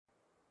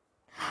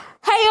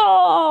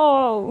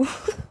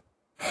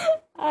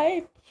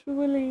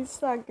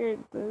suck at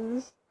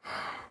this.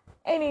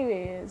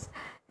 Anyways,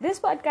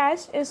 this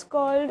podcast is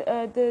called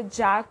The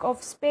Jack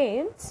of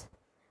Spades.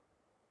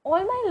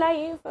 All my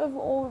life,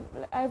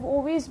 I've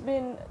always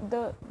been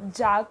the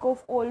jack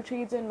of all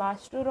trades and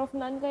master of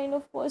none kind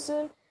of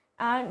person.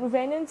 And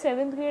when in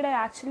 7th grade, I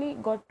actually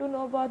got to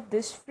know about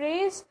this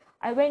phrase,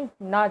 I went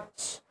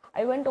nuts.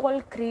 I went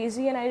all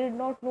crazy and I did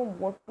not know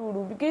what to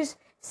do. Because,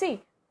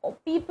 see,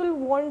 people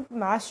want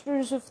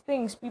masters of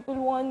things. People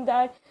want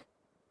that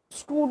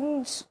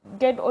students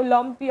get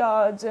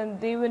Olympiads and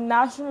they win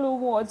national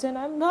awards, and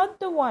I'm not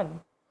the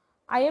one.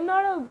 I am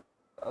not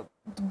a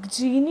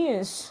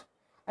genius.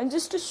 I'm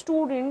just a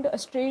student, a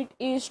straight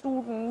A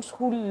student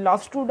who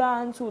loves to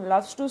dance, who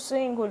loves to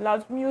sing, who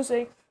loves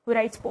music, who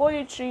writes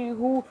poetry,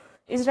 who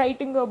is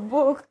writing a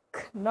book,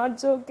 not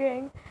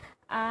joking,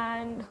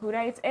 and who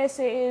writes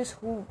essays,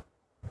 who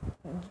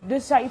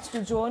decides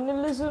to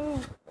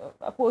journalism,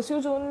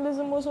 pursue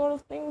journalism or sort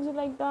of things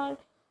like that.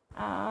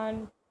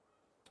 And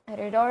I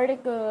read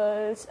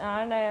articles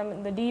and I am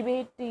in the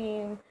debate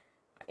team.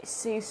 I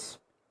say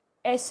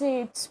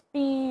essay,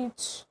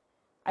 speech.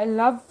 I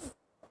love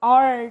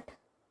art.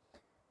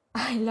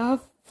 I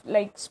love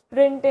like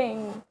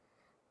sprinting.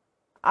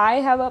 I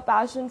have a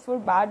passion for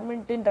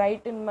badminton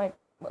right in my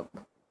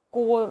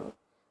core,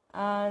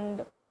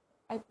 and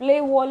I play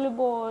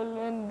volleyball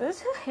and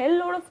there's a hell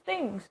lot of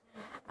things.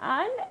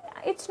 And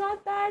it's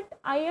not that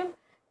I am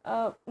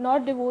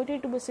not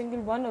devoted to a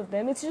single one of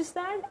them. It's just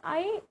that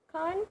I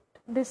can't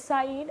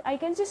decide. I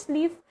can just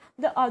leave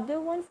the other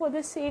one for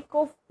the sake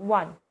of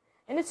one.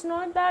 And it's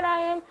not that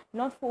I am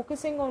not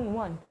focusing on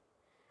one.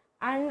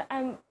 And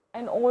I'm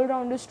an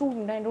all-rounder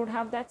student. I don't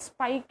have that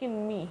spike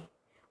in me.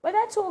 But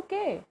that's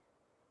okay.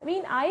 I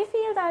mean, I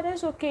feel that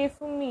is okay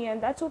for me,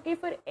 and that's okay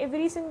for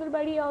every single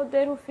body out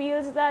there who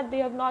feels that they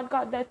have not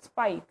got that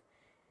spike.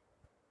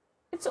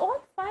 It's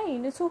all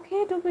fine. It's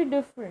okay to be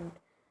different.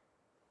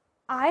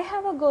 I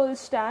have a girl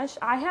stash.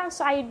 I have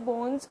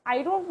sideburns.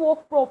 I don't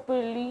walk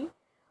properly.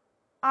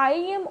 I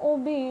am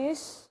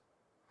obese.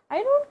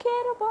 I don't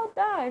care about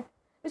that.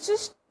 It's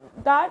just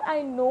that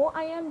I know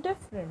I am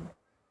different.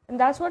 And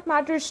that's what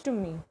matters to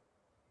me.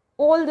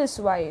 All this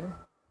while.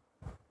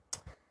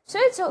 So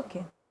it's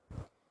okay.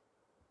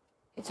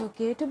 It's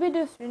okay to be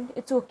different.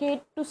 It's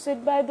okay to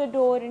sit by the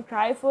door and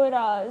cry for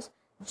hours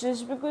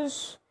just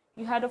because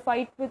you had a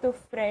fight with a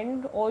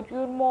friend or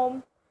your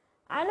mom.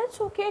 And it's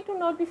okay to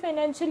not be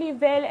financially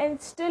well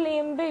and still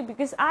aim big,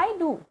 because I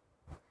do.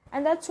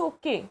 And that's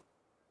okay.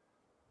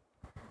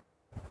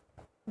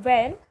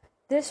 Well,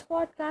 this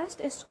podcast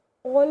is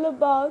all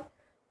about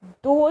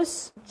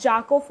those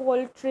jack of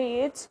all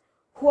trades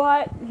who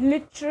are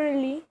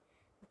literally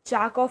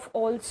jack of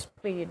all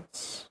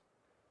spades.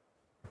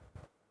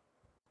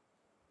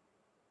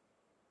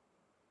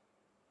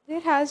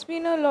 There has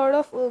been a lot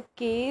of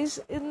okays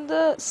in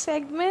the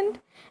segment,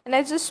 and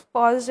I just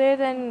paused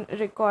it and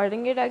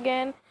recording it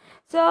again.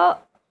 So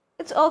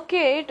it's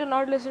okay to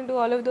not listen to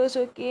all of those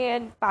okay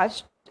and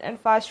fast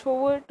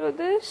forward to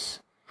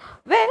this.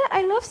 Well,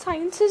 I love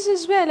sciences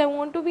as well. I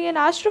want to be an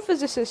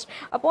astrophysicist.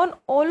 Upon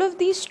all of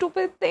these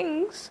stupid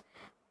things,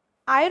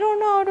 I don't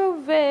know out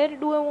of where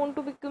do I want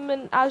to become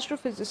an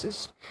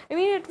astrophysicist. I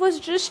mean, it was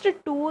just a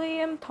 2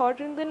 a.m. thought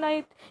in the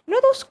night. You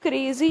know those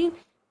crazy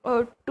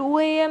 2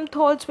 a.m.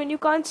 thoughts when you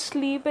can't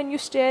sleep and you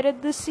stare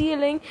at the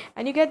ceiling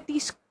and you get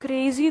these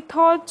crazy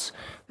thoughts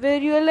where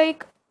you're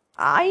like,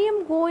 I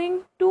am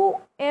going to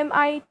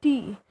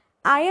MIT.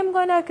 I am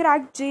gonna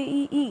crack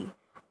JEE.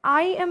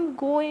 I am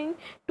going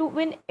to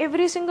win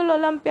every single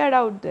Olympiad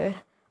out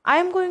there. I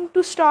am going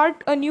to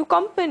start a new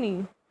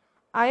company.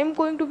 I am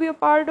going to be a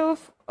part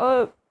of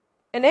an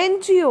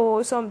NGO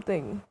or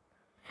something.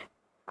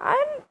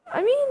 And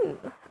I mean,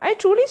 I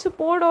truly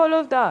support all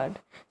of that.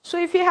 So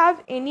if you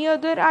have any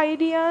other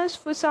ideas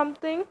for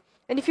something,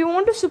 and if you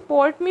want to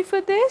support me for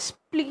this,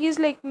 please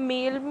like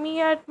mail me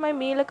at my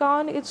mail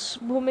account. It's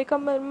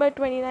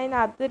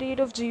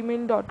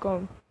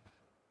bhumikamarma29@gmail.com.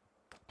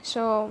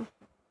 So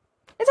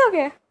it's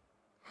okay.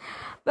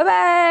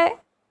 Bye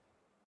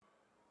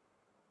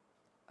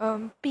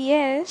bye.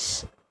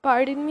 PS,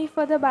 pardon me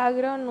for the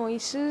background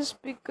noises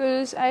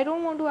because I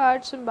don't want to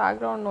add some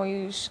background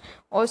noise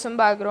or some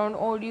background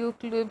audio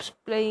clips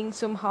playing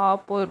some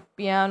harp or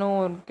piano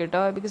or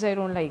guitar because I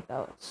don't like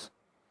those.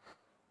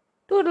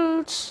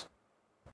 Toodles.